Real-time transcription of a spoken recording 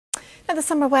Now, the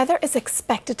summer weather is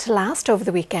expected to last over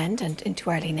the weekend and into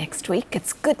early next week.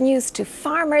 It's good news to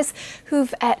farmers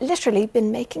who've literally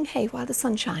been making hay while the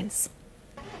sun shines.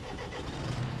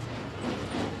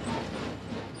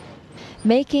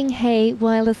 Making hay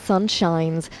while the sun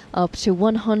shines. Up to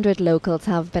 100 locals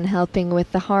have been helping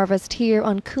with the harvest here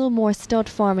on Coolmore Stud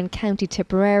Farm in County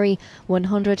Tipperary.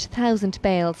 100,000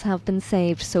 bales have been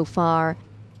saved so far.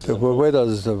 The weather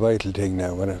is a vital thing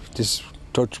now. When this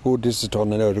touch wood, this is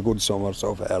turning out a good summer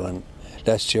so far, and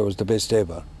last year was the best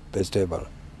ever.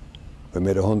 We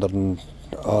made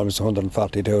almost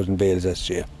 140,000 bales last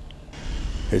year.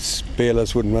 It's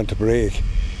balers wouldn't want to break.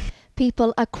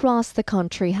 People across the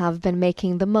country have been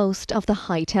making the most of the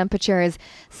high temperatures.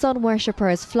 Sun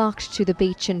worshippers flocked to the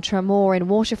beach in Tramore in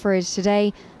Waterford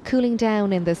today, cooling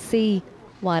down in the sea,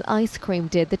 while ice cream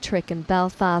did the trick in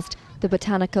Belfast. The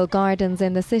botanical gardens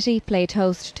in the city played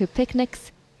host to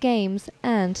picnics, games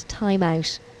and time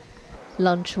out.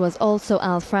 Lunch was also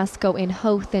al fresco in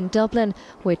Howth in Dublin,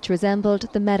 which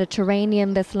resembled the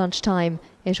Mediterranean this lunchtime.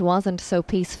 It wasn't so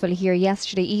peaceful here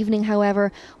yesterday evening,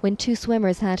 however, when two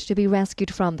swimmers had to be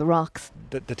rescued from the rocks.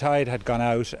 The tide had gone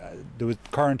out, the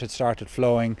current had started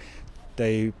flowing,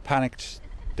 they panicked,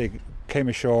 they came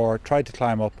ashore, tried to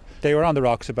climb up. They were on the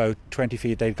rocks about 20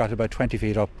 feet, they'd got about 20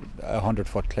 feet up a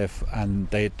 100-foot cliff, and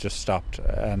they just stopped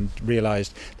and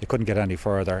realised they couldn't get any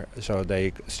further, so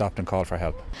they stopped and called for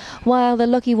help. While the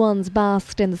lucky ones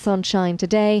basked in the sunshine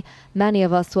today, many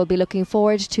of us will be looking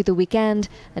forward to the weekend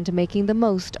and making the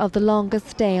most of the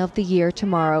longest day of the year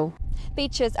tomorrow.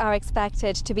 Beaches are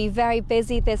expected to be very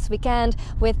busy this weekend,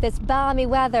 with this balmy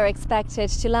weather expected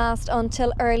to last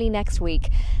until early next week.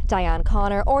 Diane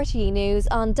Connor, RTE News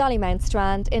on Dollymount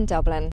Strand in Dublin.